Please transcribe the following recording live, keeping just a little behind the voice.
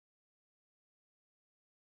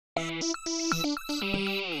Hello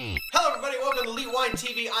everybody, welcome to Elite Wine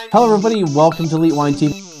TV. Hello everybody, welcome to Elite Wine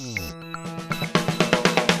TV.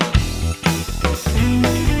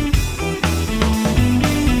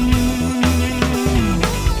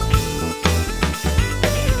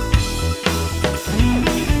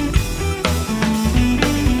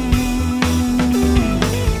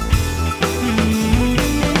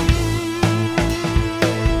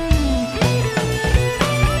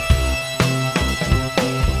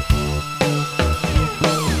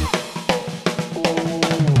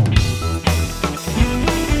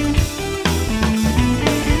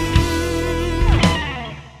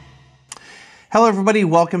 Hello everybody,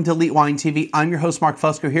 welcome to Elite Wine TV. I'm your host Mark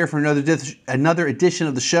Fusco here for another edition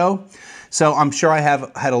of the show. So I'm sure I have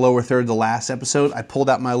had a lower third the last episode. I pulled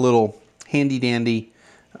out my little handy dandy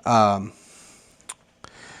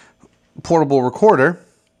portable recorder.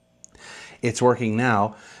 It's working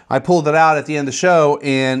now. I pulled it out at the end of the show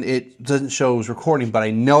and it doesn't show it was recording, but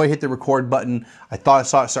I know I hit the record button. I thought I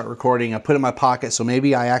saw it start recording. I put it in my pocket, so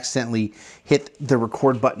maybe I accidentally hit the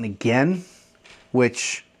record button again,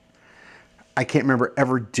 which I can't remember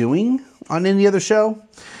ever doing on any other show.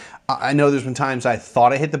 I know there's been times I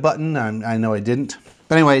thought I hit the button, and I know I didn't.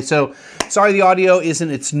 But anyway, so sorry the audio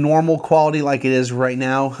isn't its normal quality like it is right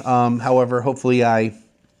now. However, hopefully I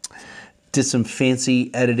did some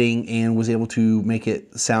fancy editing and was able to make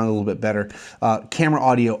it sound a little bit better. Camera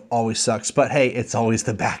audio always sucks, but hey, it's always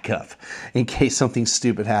the backup in case something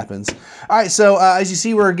stupid happens. All right, so as you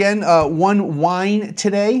see, we're again one wine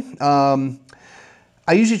today.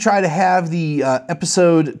 I usually try to have the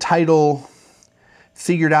episode title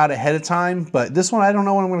figured out ahead of time, but this one I don't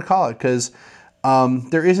know what I'm going to call it because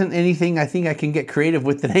there isn't anything I think I can get creative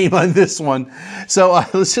with the name on this one. So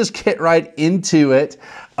let's just get right into it.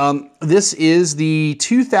 This is the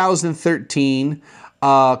 2013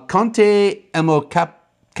 Comte Emo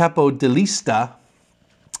Capodilista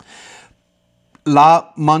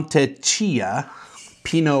La Montecchia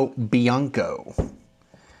Pinot Bianco.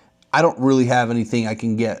 I don't really have anything I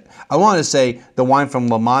can get. I want to say the wine from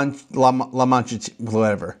La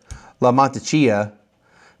Montecchia,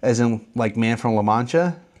 as in like man from La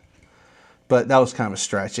Mancha, but that was kind of a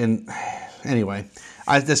stretch. And anyway,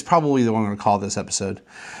 that's probably the one I'm going to call this episode.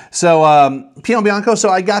 So Pinot Bianco. So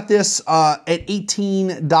I got this at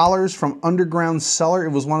 $18 from Underground Cellar.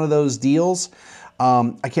 It was one of those deals.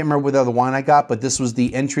 I can't remember what other wine I got, but this was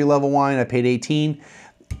the entry level wine. I paid $18.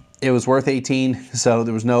 It was worth $18, so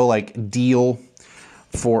there was no like deal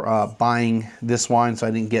for buying this wine, so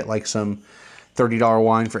I didn't get like some $30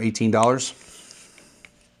 wine for $18.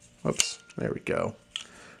 Whoops, there we go.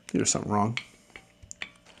 There's something wrong.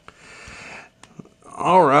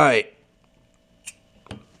 All right.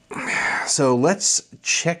 So let's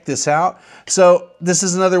check this out. So this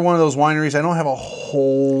is another one of those wineries I don't have a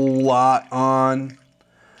whole lot on.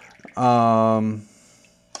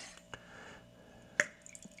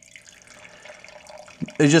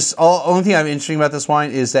 It's just only thing I'm interesting about this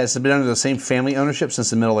wine is that it's been under the same family ownership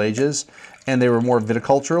since the Middle Ages, and they were more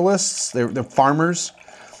viticulturalists. They're farmers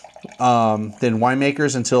than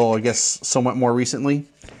winemakers until I guess somewhat more recently.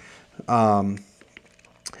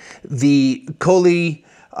 The Colli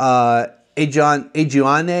Eugenie,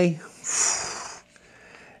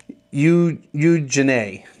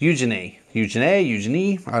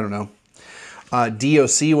 I don't know.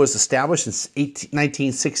 DOC was established in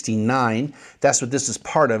 1969. That's what this is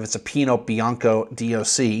part of. It's a Pinot Bianco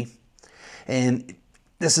DOC. And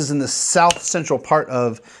this is in the south central part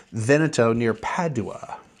of Veneto near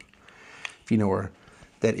Padua. If you know where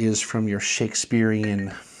that is from your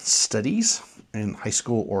Shakespearean studies in high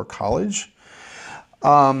school or college.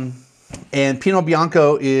 And Pinot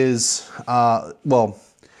Bianco is, well,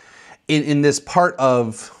 in this part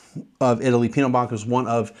of Italy, Pinot Bianco is one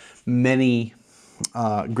of many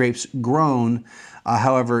grapes grown.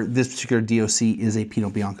 However, this particular DOC is a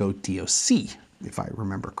Pinot Bianco DOC, if I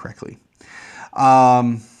remember correctly.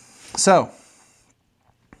 So,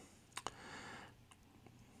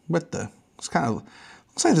 what the? It's kind of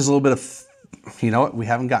looks like there's a little bit of. You know what? We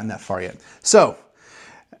haven't gotten that far yet. So,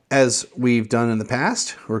 as we've done in the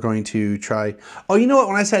past, we're going to try. Oh, you know what?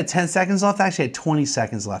 When I said 10 seconds left, I actually had 20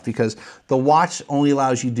 seconds left because the watch only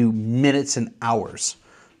allows you to do minutes and hours.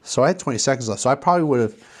 So I had 20 seconds left. So I probably would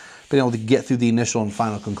have been able to get through the initial and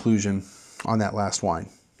final conclusion on that last wine.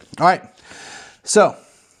 All right. So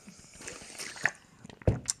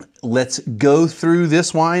let's go through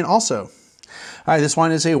this wine also. All right. This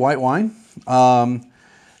wine is a white wine.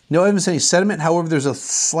 No evidence of any sediment. However, there's a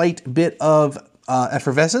slight bit of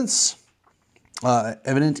effervescence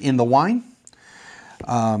evident in the wine.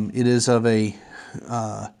 It is of a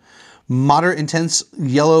Moderate intense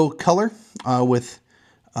yellow color with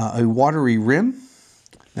a watery rim.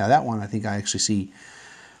 Now that one, I think I actually see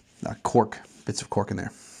cork, bits of cork in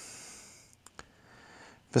there.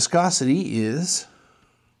 Viscosity is,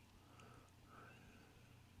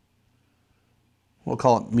 we'll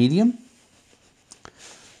call it medium.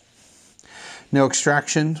 No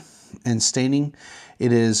extraction and staining.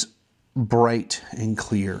 It is bright and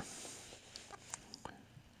clear.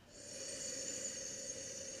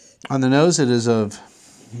 On the nose, it is of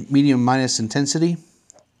medium minus intensity.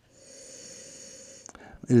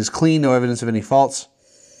 It is clean, no evidence of any faults.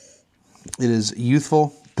 It is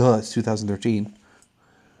youthful. Duh, it's 2013.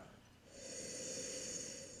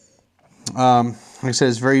 Like I said,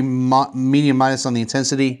 it's very medium minus on the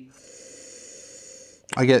intensity.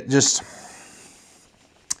 I get just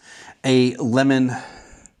a lemon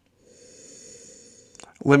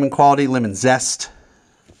quality, lemon zest,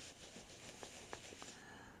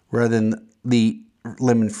 rather than the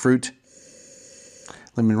lemon fruit.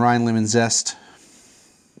 Lemon rind, lemon zest.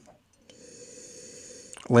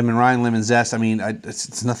 Lemon rind, lemon zest. I mean,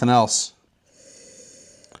 it's nothing else.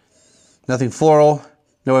 Nothing floral,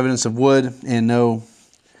 no evidence of wood, and no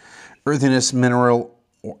earthiness, mineral,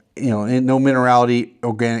 no minerality,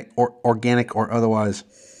 organic or otherwise.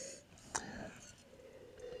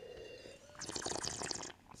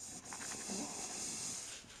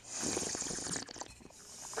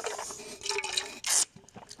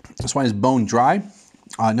 This wine is bone dry,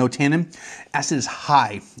 no tannin. Acid is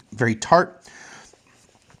high, very tart.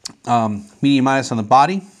 Medium minus on the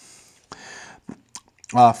body.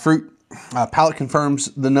 Fruit palate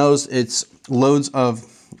confirms the nose. It's loads of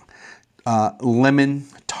lemon,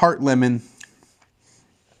 tart lemon.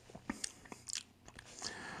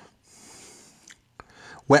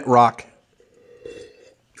 Wet rock.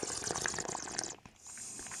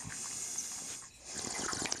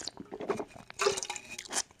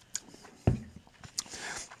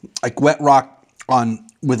 Like wet rock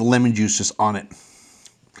with lemon juice just on it.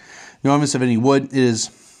 No evidence of any wood. It is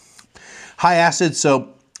high acid,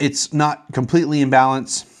 so it's not completely in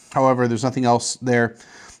balance. However, there's nothing else there.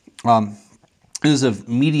 It is of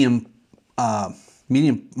medium,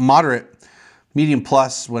 moderate, medium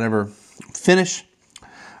plus, whatever finish.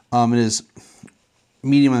 It is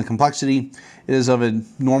medium in complexity. It is of a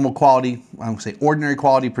normal quality, I would say ordinary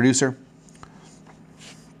quality producer.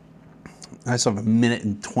 I still have 1 minute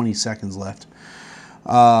and 20 seconds left.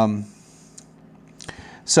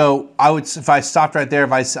 So I would, if I stopped right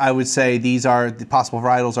there, I would say these are the possible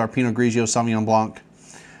varietals are Pinot Grigio, Sauvignon Blanc,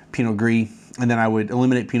 Pinot Gris, and then I would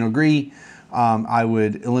eliminate Pinot Gris. I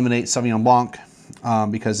would eliminate Sauvignon Blanc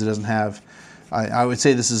because it doesn't have. I would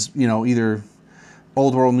say this is either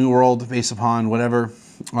old world, new world, based upon whatever.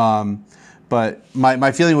 But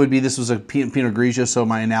my feeling would be this was a Pinot Grigio, so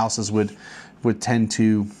my analysis would tend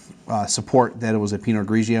to support that it was a Pinot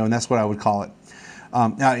Grigio, and that's what I would call it.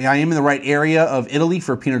 Now, I am in the right area of Italy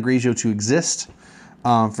for Pinot Grigio to exist,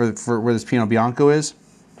 for where this Pinot Bianco is.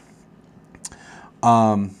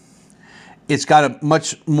 It's got a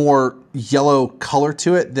much more yellow color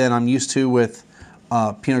to it than I'm used to with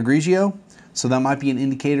Pinot Grigio, so that might be an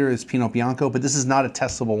indicator it's Pinot Bianco, but this is not a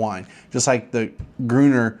testable wine. Just like the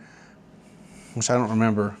Gruner, which I don't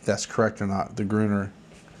remember if that's correct or not, the Gruner.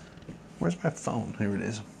 Where's my phone? Here it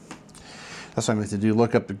is. That's what I meant to do,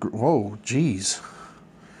 look up the, whoa, geez.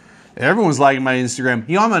 Everyone's liking my Instagram.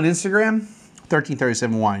 I'm on Instagram?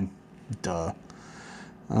 1337 Wine. Duh.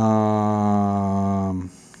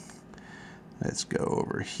 Let's go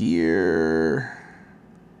over here.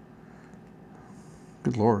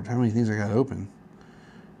 Good Lord, how many things I got open?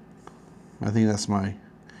 I think that's my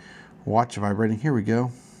watch vibrating. Here we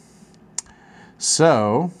go.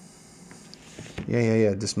 So,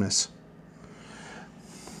 yeah, dismiss.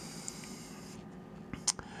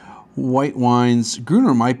 White wines.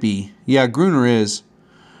 Gruner might be. Yeah, Gruner is,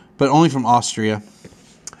 but only from Austria.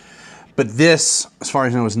 But this, as far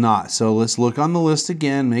as I know, is not. So let's look on the list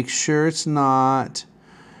again. Make sure it's not.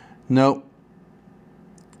 Nope.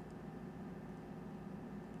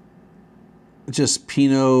 Just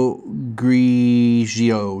Pinot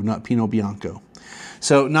Grigio, not Pinot Bianco.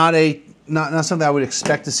 So not something I would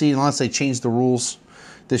expect to see unless they change the rules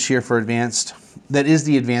this year for advanced. That is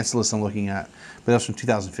the advanced list I'm looking at. But that's from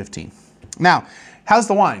 2015. Now, how's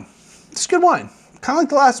the wine? It's a good wine. Kind of like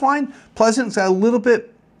the last wine. Pleasant. It's got a little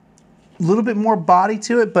bit more body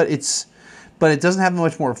to it, but it doesn't have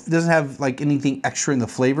much more. It doesn't have like anything extra in the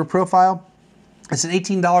flavor profile. It's an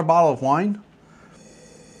 $18 bottle of wine.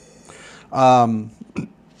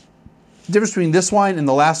 Difference between this wine and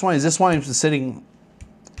the last wine is this wine is sitting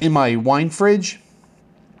in my wine fridge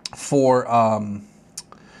for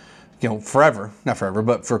you know, forever, not forever,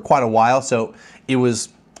 but for quite a while. So it was,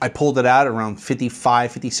 I pulled it out around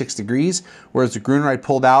 55, 56 degrees, whereas the Gruner I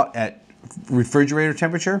pulled out at refrigerator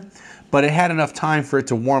temperature, but it had enough time for it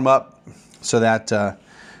to warm up so that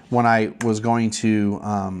when I was going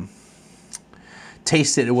to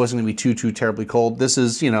taste it, it wasn't going to be too terribly cold. This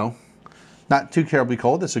is, you know, not too terribly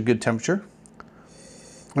cold. It's a good temperature. I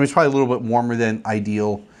mean, it's probably a little bit warmer than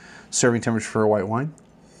ideal serving temperature for a white wine.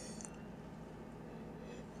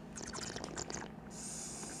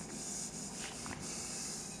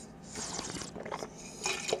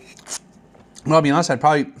 Well, I'll be honest, I'd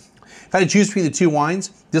probably, if I had to choose between the two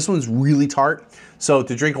wines, this one's really tart. So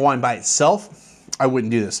to drink a wine by itself, I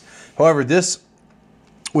wouldn't do this. However, this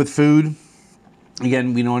with food,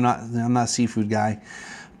 again, we know I'm not a seafood guy,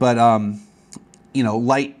 but you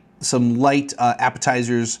know, some light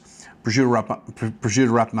appetizers,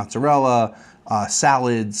 prosciutto wrapped mozzarella,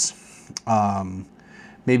 salads,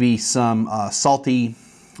 maybe some salty,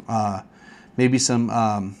 maybe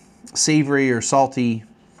some savory or salty,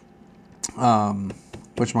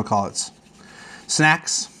 whatchamacallits,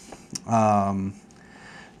 snacks.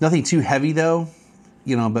 Nothing too heavy though,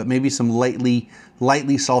 you know, but maybe some lightly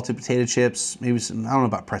salted potato chips, maybe some, I don't know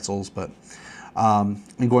about pretzels, but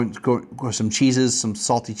and going some cheeses, some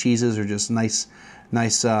salty cheeses, or just nice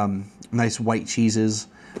white cheeses.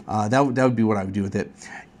 That would be what I would do with it.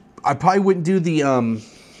 I probably wouldn't do the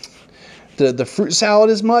fruit salad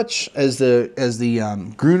as much as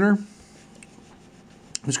the Gruner,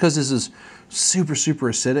 just because this is super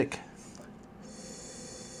acidic.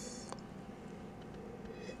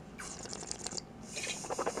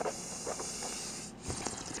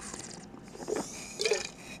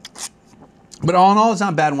 But all in all, it's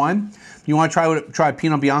not a bad wine. If you want to try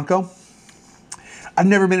Pinot Bianco. I've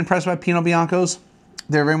never been impressed by Pinot Biancos.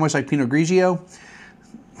 They're very much like Pinot Grigio.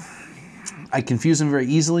 I confuse them very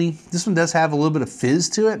easily. This one does have a little bit of fizz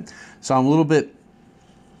to it, so I'm a little bit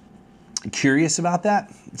curious about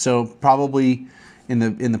that. So probably in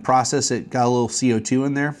the process, it got a little CO2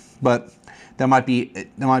 in there, but that might be. I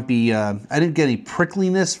didn't get any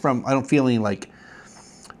prickliness from. I don't feel any like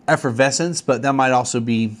effervescence, but that might also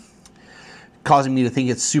be causing me to think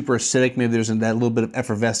it's super acidic. Maybe there's that little bit of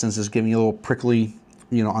effervescence that's giving you a little prickly,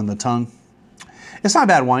 you know, on the tongue. It's not a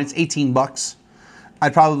bad wine. It's 18 bucks.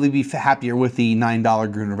 I'd probably be happier with the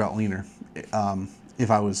 $9 Gruner Veltliner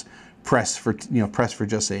if I was pressed for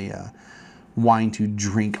just a wine to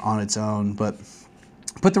drink on its own. But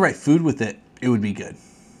put the right food with it, it would be good.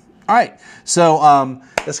 All right, so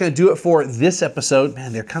that's going to do it for this episode.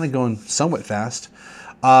 Man, they're kind of going somewhat fast.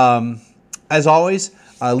 As always,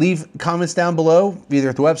 leave comments down below, either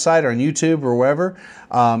at the website or on YouTube or wherever.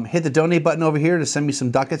 Hit the donate button over here to send me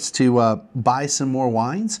some ducats to buy some more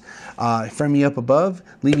wines. Friend me up above.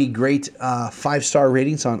 Leave me great 5-star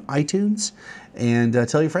ratings on iTunes. And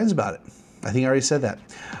tell your friends about it. I think I already said that.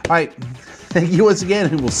 All right. Thank you once again,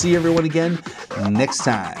 and we'll see everyone again next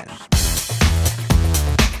time.